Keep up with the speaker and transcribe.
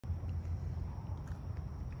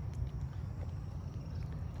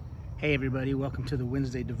Hey everybody, welcome to the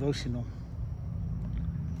Wednesday Devotional.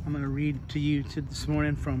 I'm going to read to you this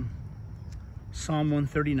morning from Psalm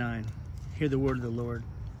 139. Hear the word of the Lord.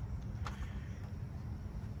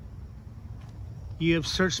 You have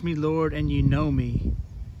searched me, Lord, and you know me.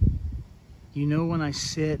 You know when I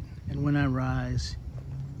sit and when I rise.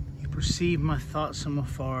 You perceive my thoughts from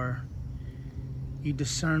afar. You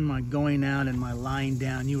discern my going out and my lying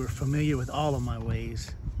down. You are familiar with all of my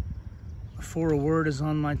ways. Before a word is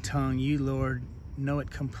on my tongue, you, Lord, know it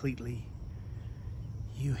completely.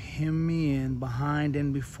 You hem me in behind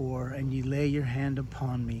and before, and you lay your hand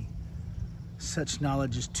upon me. Such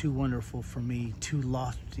knowledge is too wonderful for me, too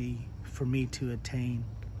lofty for me to attain.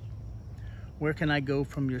 Where can I go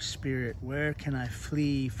from your spirit? Where can I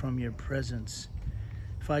flee from your presence?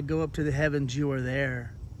 If I go up to the heavens, you are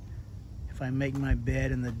there. If I make my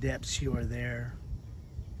bed in the depths, you are there.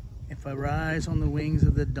 If I rise on the wings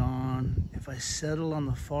of the dawn, if I settle on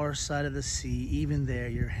the far side of the sea, even there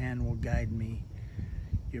your hand will guide me.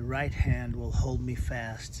 Your right hand will hold me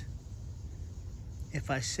fast. If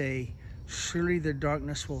I say, surely the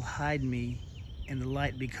darkness will hide me and the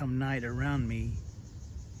light become night around me,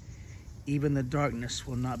 even the darkness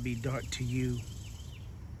will not be dark to you.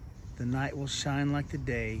 The night will shine like the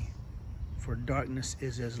day, for darkness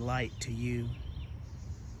is as light to you.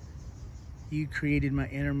 You created my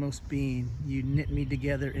innermost being. You knit me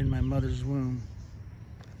together in my mother's womb.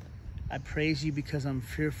 I praise you because I'm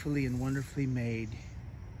fearfully and wonderfully made.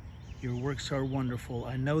 Your works are wonderful.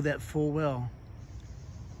 I know that full well.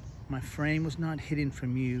 My frame was not hidden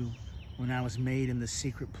from you when I was made in the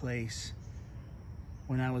secret place,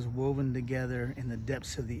 when I was woven together in the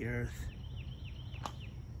depths of the earth.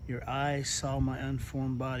 Your eyes saw my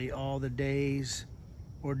unformed body. All the days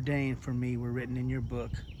ordained for me were written in your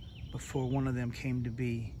book before one of them came to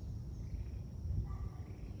be.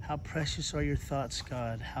 How precious are your thoughts,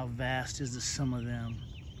 God. How vast is the sum of them.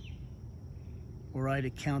 Were I to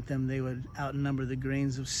count them, they would outnumber the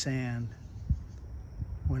grains of sand.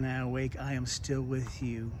 When I awake, I am still with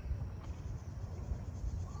you.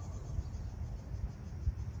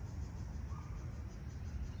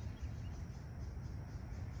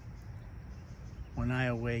 When I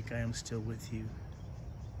awake, I am still with you.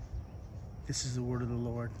 This is the word of the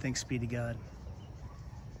Lord. Thanks be to God.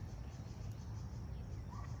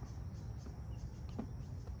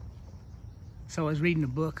 So I was reading a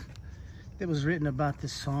book that was written about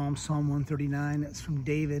this Psalm 139. It's from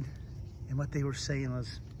David. And what they were saying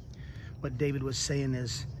was, what David was saying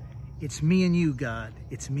is, it's me and you, God.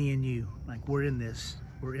 It's me and you. Like we're in this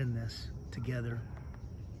together.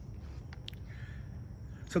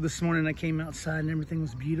 So this morning I came outside and everything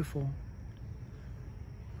was beautiful.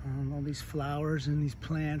 All these flowers and these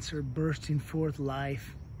plants are bursting forth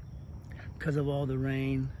life because of all the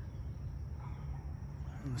rain.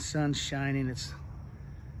 And the sun's shining. You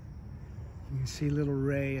can see a little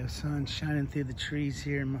ray of sun shining through the trees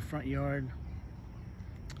here in my front yard.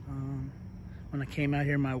 When I came out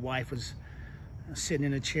here, my wife was sitting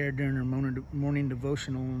in a chair during her morning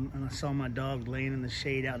devotional, and I saw my dog laying in the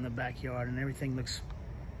shade out in the backyard, and everything looks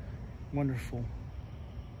wonderful.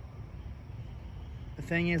 The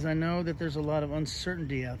thing is, I know that there's a lot of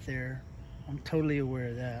uncertainty out there. I'm totally aware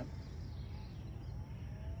of that.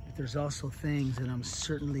 But there's also things that I'm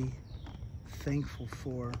certainly thankful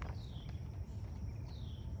for.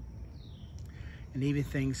 And even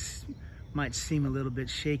things might seem a little bit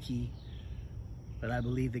shaky, but I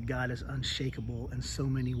believe that God is unshakable in so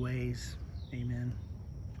many ways. Amen.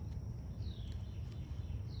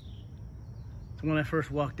 So when I first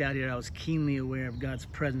walked out here, I was keenly aware of God's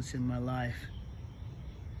presence in my life.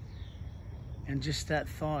 And just that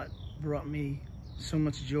thought brought me so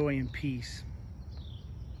much joy and peace.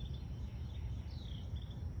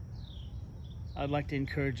 I'd like to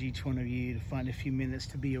encourage each one of you to find a few minutes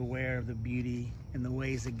to be aware of the beauty and the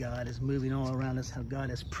ways that God is moving all around us, how God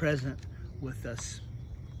is present with us,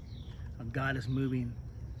 how God is moving.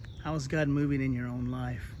 How is God moving in your own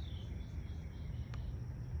life?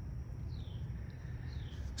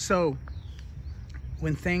 So,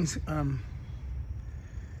 when things,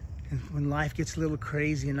 when life gets a little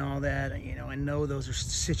crazy and all that, I know those are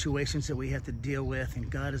situations that we have to deal with, and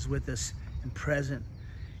God is with us and present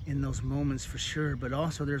in those moments for sure. But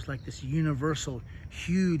also there's like this universal,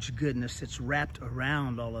 huge goodness that's wrapped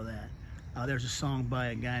around all of that. There's a song by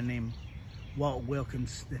a guy named Walt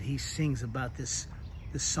Wilkins that he sings about this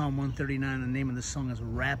Psalm 139. The name of the song is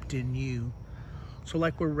Wrapped in You. So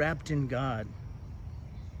like we're wrapped in God.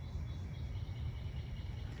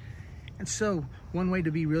 And so one way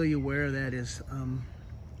to be really aware of that is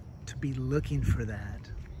to be looking for that,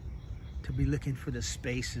 to be looking for the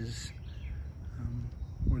spaces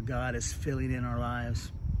where where God is filling in our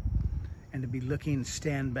lives, and to be looking,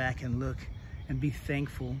 stand back and look and be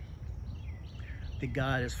thankful that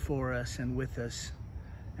God is for us and with us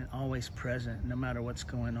and always present no matter what's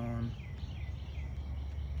going on.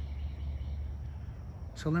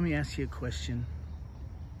 So let me ask you a question.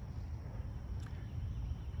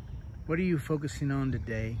 What are you focusing on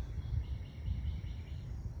today?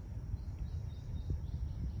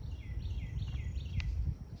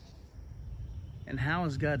 And how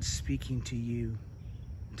is God speaking to you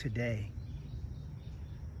today?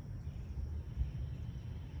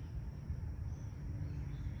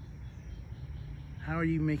 How are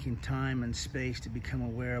you making time and space to become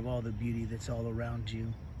aware of all the beauty that's all around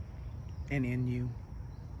you and in you?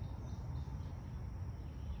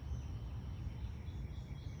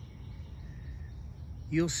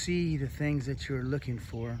 You'll see the things that you're looking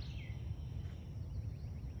for.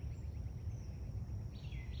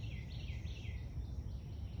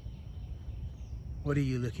 What are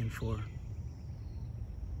you looking for?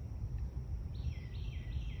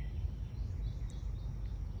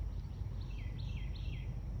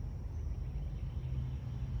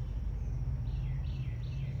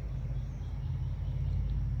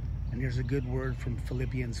 And here's a good word from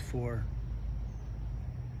Philippians 4.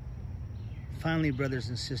 Finally, brothers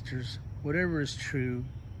and sisters, whatever is true,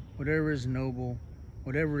 whatever is noble,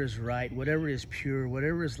 whatever is right, whatever is pure,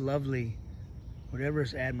 whatever is lovely, whatever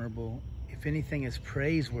is admirable, if anything is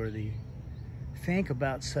praiseworthy, think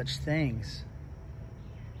about such things.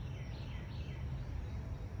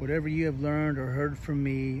 Whatever you have learned or heard from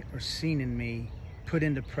me or seen in me, put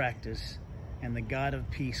into practice, and the God of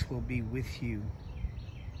peace will be with you.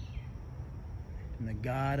 And the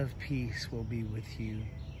God of peace will be with you.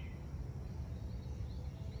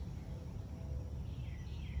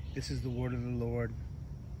 This is the word of the Lord.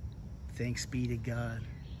 Thanks be to God.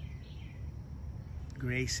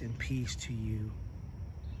 Grace and peace to you.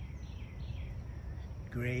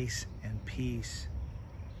 Grace and peace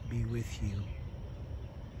be with you.